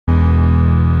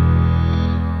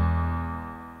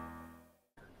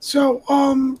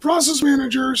Process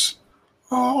managers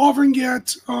often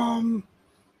get,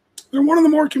 they're one of the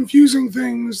more confusing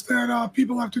things that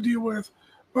people have to deal with.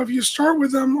 But if you start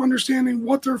with them understanding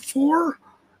what they're for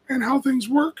and how things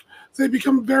work, they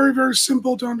become very, very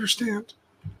simple to understand.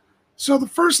 So the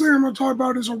first thing I'm going to talk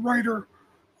about is a writer.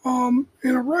 And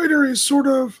a writer is sort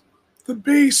of the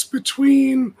base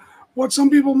between what some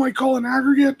people might call an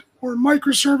aggregate or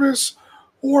microservice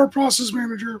or process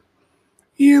manager.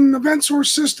 In event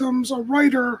source systems, a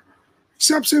writer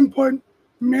accepts input,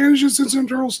 manages its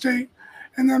internal state,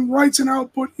 and then writes an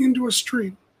output into a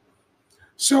stream.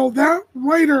 So that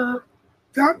writer,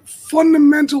 that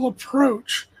fundamental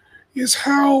approach is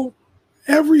how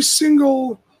every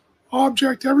single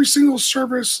object, every single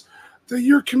service that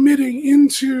you're committing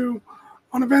into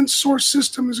an event source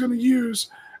system is going to use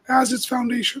as its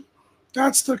foundation.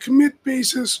 That's the commit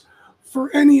basis for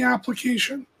any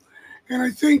application. And I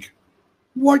think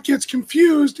what gets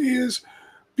confused is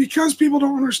because people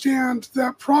don't understand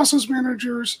that process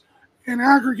managers and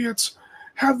aggregates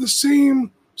have the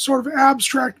same sort of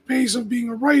abstract base of being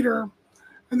a writer,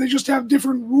 and they just have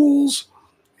different rules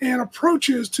and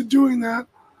approaches to doing that.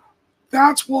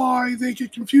 That's why they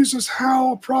get confused as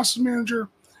how a process manager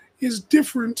is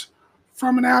different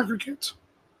from an aggregate.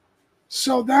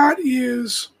 So that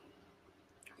is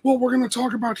what we're going to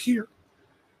talk about here.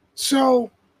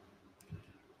 So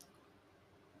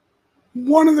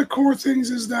one of the core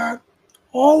things is that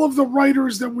all of the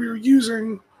writers that we're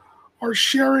using are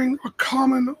sharing a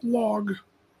common log,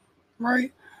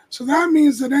 right? So that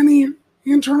means that any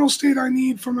internal state I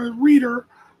need from a reader,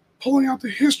 pulling out the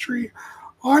history,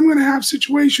 I'm going to have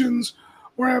situations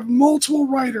where I have multiple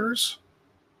writers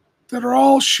that are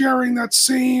all sharing that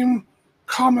same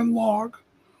common log.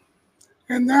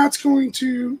 And that's going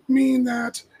to mean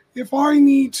that if I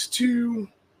need to,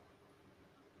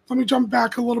 let me jump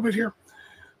back a little bit here.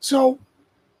 So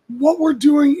what we're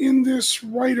doing in this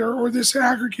writer or this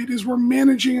aggregate is we're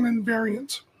managing an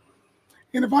invariant.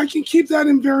 And if I can keep that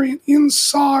invariant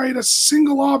inside a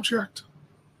single object,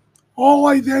 all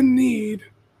I then need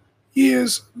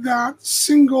is that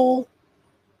single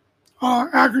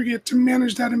aggregate to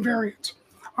manage that invariant.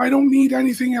 I don't need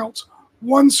anything else.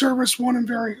 One service, one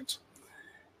invariant.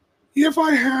 If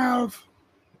I have,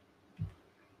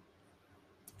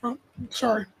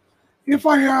 if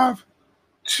I have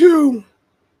two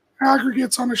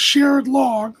aggregates on a shared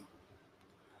log,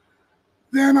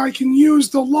 then I can use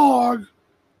the log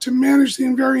to manage the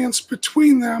invariance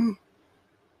between them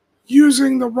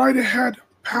using the write-ahead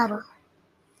pattern.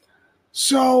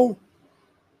 So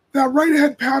that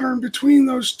write-ahead pattern between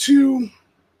those two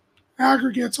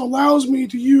aggregates allows me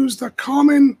to use the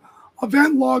common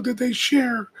event log that they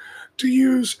share to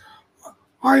use.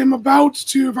 I am about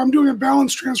to, if I'm doing a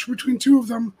balance transfer between two of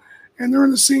them and they're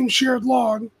in the same shared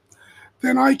log,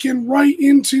 then I can write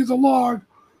into the log,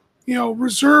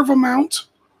 reserve amount.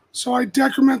 So I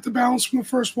decrement the balance from the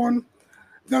first one.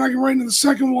 Then I can write into the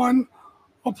second one,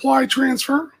 apply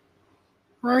transfer,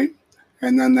 right?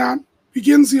 And then that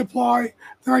begins the apply.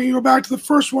 Then I can go back to the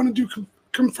first one and do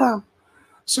confirm.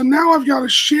 So now I've got a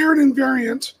shared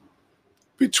invariant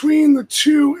between the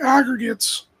two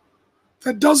aggregates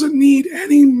that doesn't need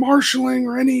any marshalling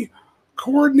or any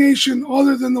coordination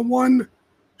other than the one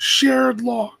shared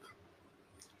log.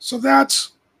 So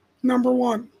that's number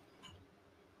one.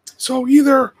 So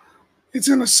either it's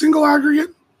in a single aggregate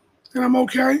and I'm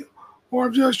okay, or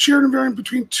I've just shared invariant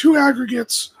between two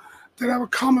aggregates that have a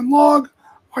common log.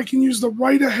 I can use the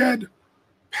write-ahead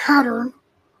pattern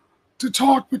to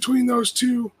talk between those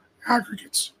two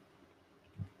aggregates.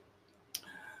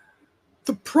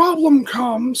 The problem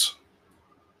comes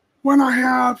when I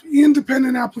have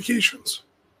independent applications.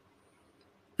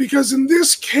 Because in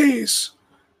this case,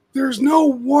 there's no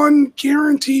one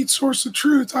guaranteed source of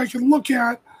truth I can look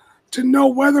at to know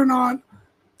whether or not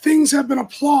things have been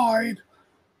applied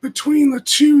between the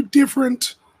two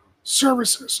different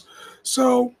services.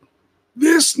 So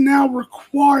this now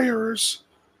requires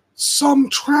some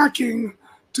tracking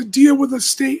to deal with the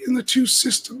state in the two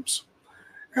systems.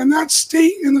 And that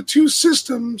state in the two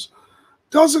systems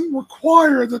doesn't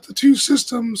require that the two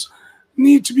systems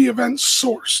need to be event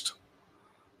sourced,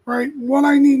 right? What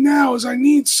I need now is I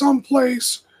need some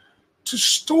place to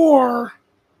store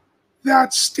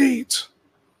that state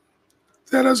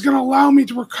that is going to allow me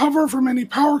to recover from any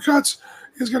power cuts,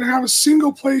 is going to have a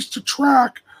single place to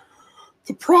track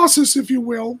the process, if you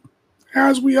will,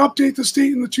 as we update the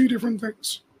state in the two different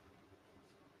things.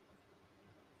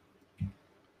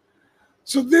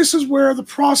 So this is where the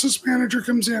process manager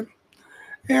comes in.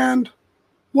 And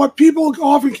what people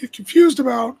often get confused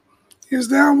about is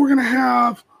that we're going to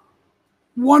have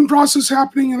one process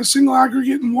happening in a single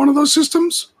aggregate in one of those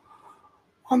systems.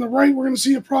 On the right, we're going to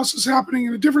see a process happening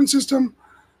in a different system.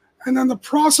 And then the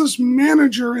process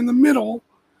manager in the middle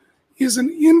is an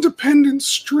independent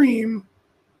stream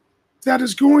that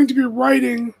is going to be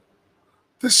writing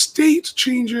the state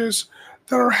changes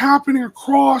that are happening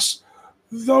across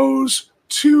those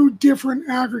two different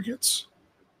aggregates.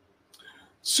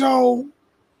 So,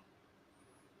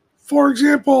 for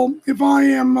example, if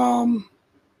I'm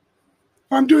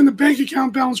doing the bank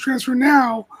account balance transfer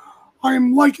now,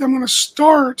 I'm going to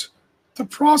start the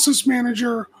process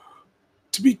manager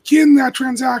to begin that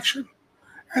transaction.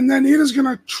 And then it is going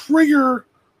to trigger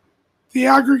the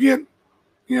aggregate.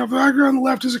 The aggregate on the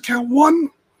left is account 1,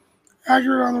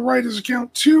 aggregate on the right is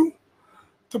account 2.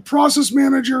 The process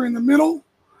manager in the middle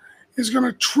is going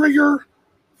to trigger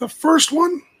the first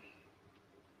one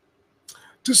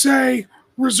to say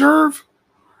reserve,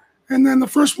 and then the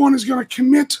first one is going to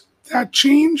commit that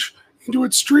change into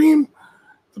its stream.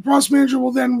 The process manager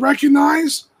will then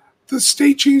recognize the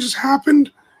state changes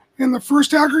happened in the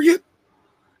first aggregate.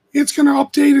 It's going to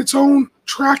update its own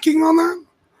tracking on that,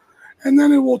 and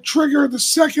then it will trigger the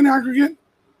second aggregate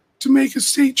to make a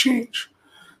state change.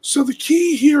 So the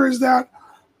key here is that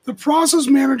the process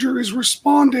manager is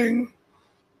responding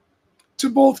to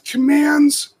both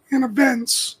commands and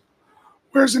events,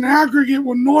 whereas an aggregate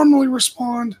will normally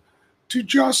respond to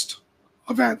just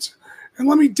events. And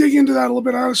let me dig into that a little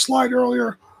bit. I had a slide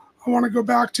earlier I want to go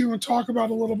back to and talk about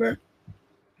a little bit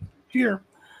here.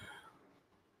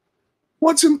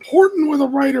 What's important with a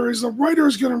writer is the writer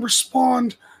is going to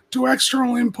respond to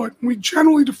external input. And we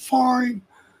generally divide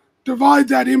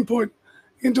that input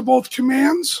into both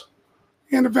commands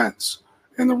and events.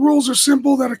 And the rules are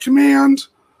simple, that a command,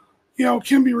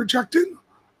 can be rejected.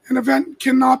 An event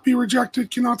cannot be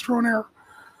rejected, cannot throw an error.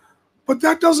 But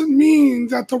that doesn't mean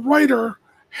that the writer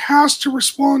has to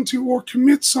respond to or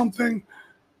commit something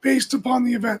based upon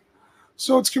the event.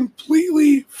 So it's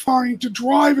completely fine to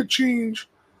drive a change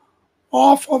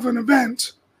off of an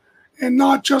event and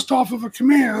not just off of a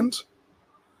command.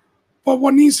 But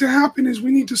what needs to happen is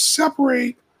we need to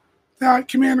separate that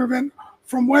command or event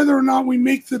from whether or not we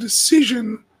make the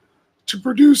decision to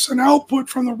produce an output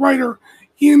from the writer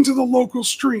into the local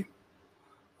stream,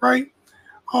 right?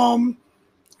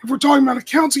 If we're talking about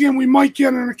accounts again, we might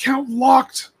get an account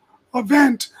locked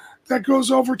event that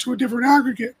goes over to a different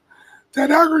aggregate.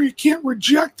 That aggregate can't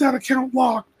reject that account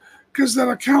lock because that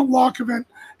account lock event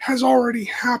has already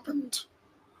happened.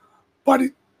 But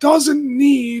it doesn't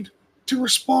need to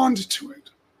respond to it.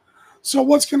 So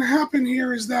what's going to happen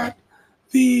here is that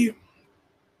if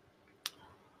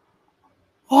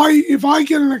I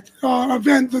get an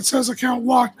event that says account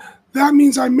locked, that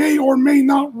means I may or may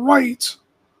not write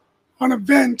an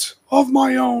event of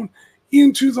my own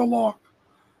into the log.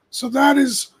 So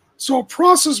a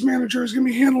process manager is going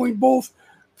to be handling both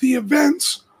the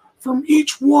events from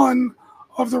each one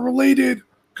of the related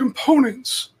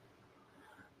components,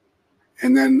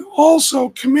 and then also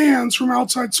commands from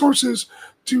outside sources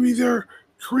to either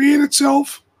create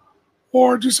itself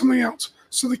or do something else.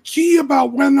 So the key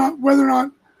about whether or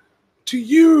not to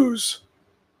use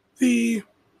the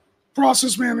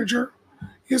process manager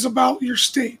is about your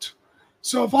state.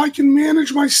 So if I can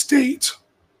manage my state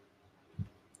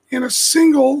in a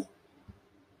single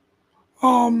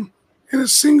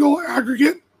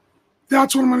aggregate,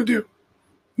 that's what I'm going to do.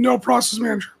 No process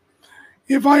manager.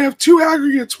 If I have two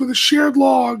aggregates with a shared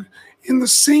log in the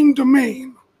same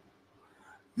domain,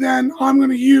 then I'm going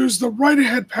to use the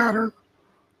write-ahead pattern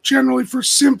generally for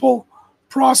simple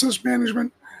process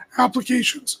management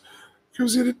applications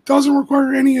because it doesn't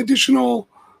require any additional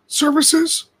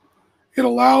services. It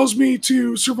allows me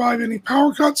to survive any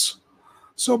power cuts.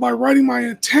 So by writing my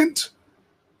intent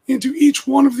into each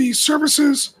one of these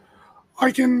services,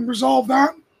 I can resolve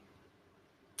that.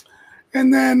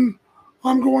 And then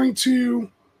I'm going to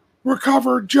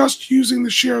recover just using the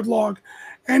shared log.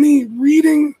 Any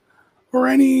reading or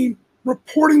any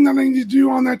reporting that I need to do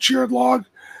on that shared log,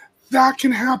 that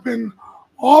can happen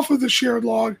off of the shared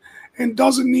log and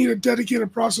doesn't need a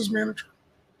dedicated process manager.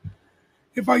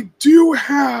 If I do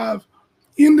have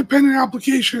independent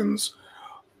applications,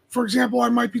 for example, I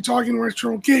might be talking to an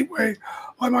external gateway,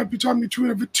 I might be talking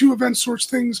between two EventSource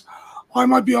things, I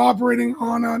might be operating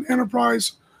on an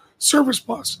enterprise service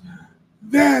bus.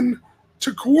 Then,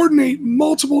 to coordinate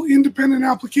multiple independent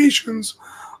applications,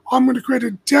 I'm going to create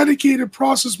a dedicated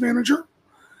process manager.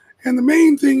 And the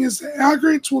main thing is the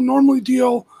aggregates will normally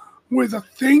deal with a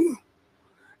thing,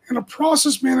 and a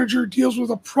process manager deals with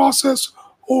a process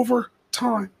over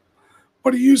time.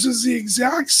 But it uses the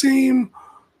exact same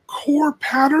core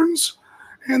patterns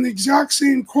and the exact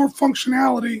same core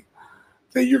functionality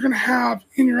that you're going to have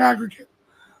in your aggregate.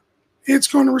 It's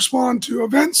going to respond to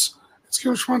events, it's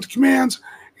going to respond to commands,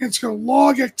 and it's going to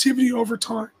log activity over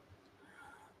time.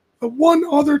 The one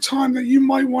other time that you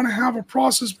might want to have a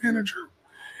process manager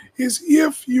is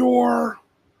if your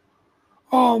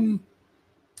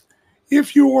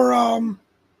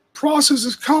process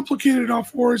is complicated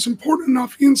enough or is important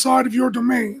enough inside of your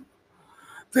domain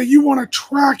that you want to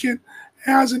track it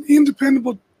as an independent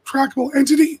trackable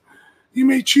entity. You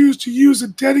may choose to use a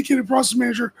dedicated process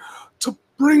manager to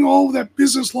bring all of that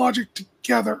business logic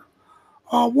together.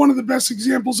 One of the best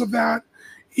examples of that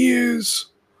is,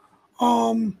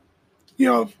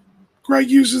 Greg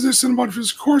uses this in a bunch of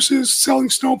his courses, selling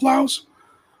snowplows.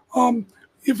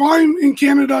 If I'm in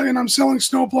Canada and I'm selling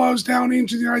snowplows down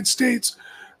into the United States,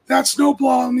 that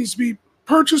snowplow needs to be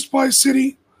purchased by a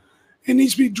city. It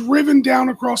needs to be driven down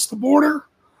across the border.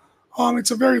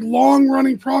 It's a very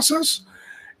long-running process.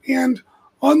 And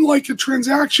unlike a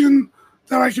transaction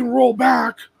that I can roll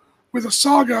back with a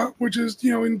Saga, which is,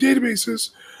 in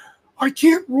databases, I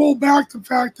can't roll back the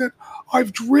fact that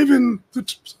I've driven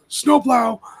the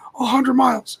snowplow 100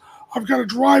 miles. I've got a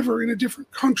driver in a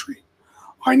different country.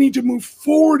 I need to move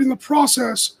forward in the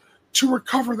process to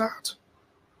recover that,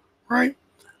 right?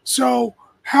 So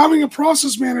having a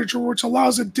process manager which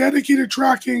allows a dedicated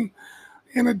tracking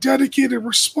and a dedicated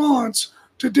response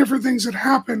to different things that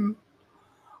happen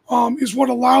is what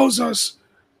allows us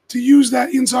to use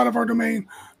that inside of our domain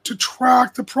to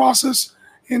track the process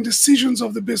and decisions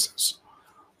of the business.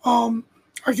 I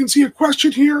can see a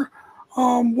question here.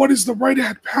 What is the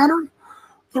write-ahead pattern?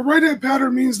 The write-ahead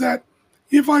pattern means that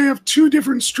if I have two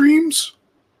different streams,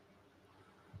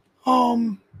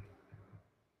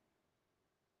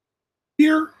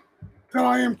 here that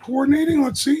I am coordinating,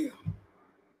 let's see.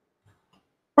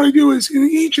 What I do is in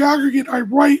each aggregate, I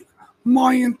write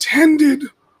my intended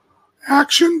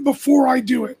action before I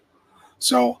do it.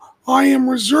 So I am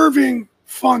reserving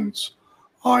funds.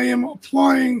 I am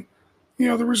applying,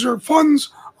 the reserved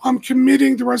funds. I'm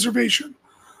committing the reservation.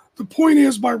 The point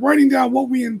is, by writing down what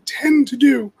we intend to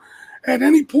do, at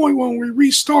any point when we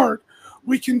restart,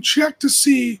 we can check to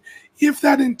see if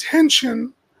that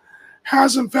intention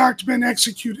has in fact been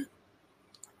executed.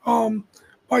 And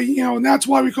that's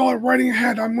why we call it writing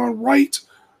ahead. I'm going to write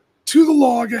to the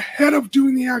log ahead of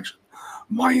doing the action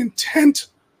my intent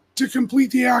to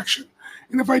complete the action.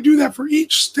 And if I do that for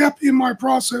each step in my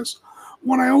process,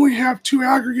 when I only have two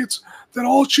aggregates that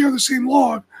all share the same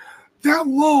log, that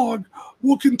log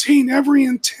will contain every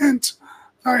intent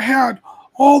that I had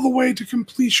all the way to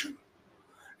completion.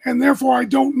 And therefore, I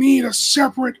don't need a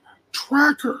separate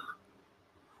tracker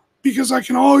because I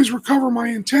can always recover my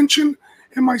intention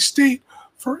and my state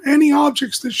for any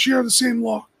objects that share the same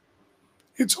log.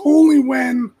 It's only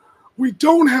when we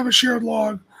don't have a shared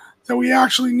log that we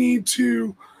actually need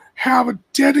to have a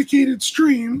dedicated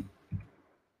stream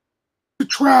to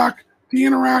track the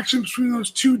interaction between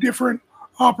those two different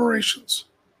operations.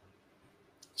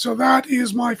 So that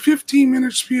is my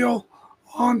 15-minute spiel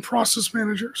on process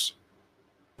managers.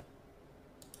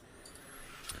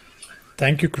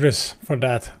 Thank you, Chris, for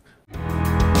that.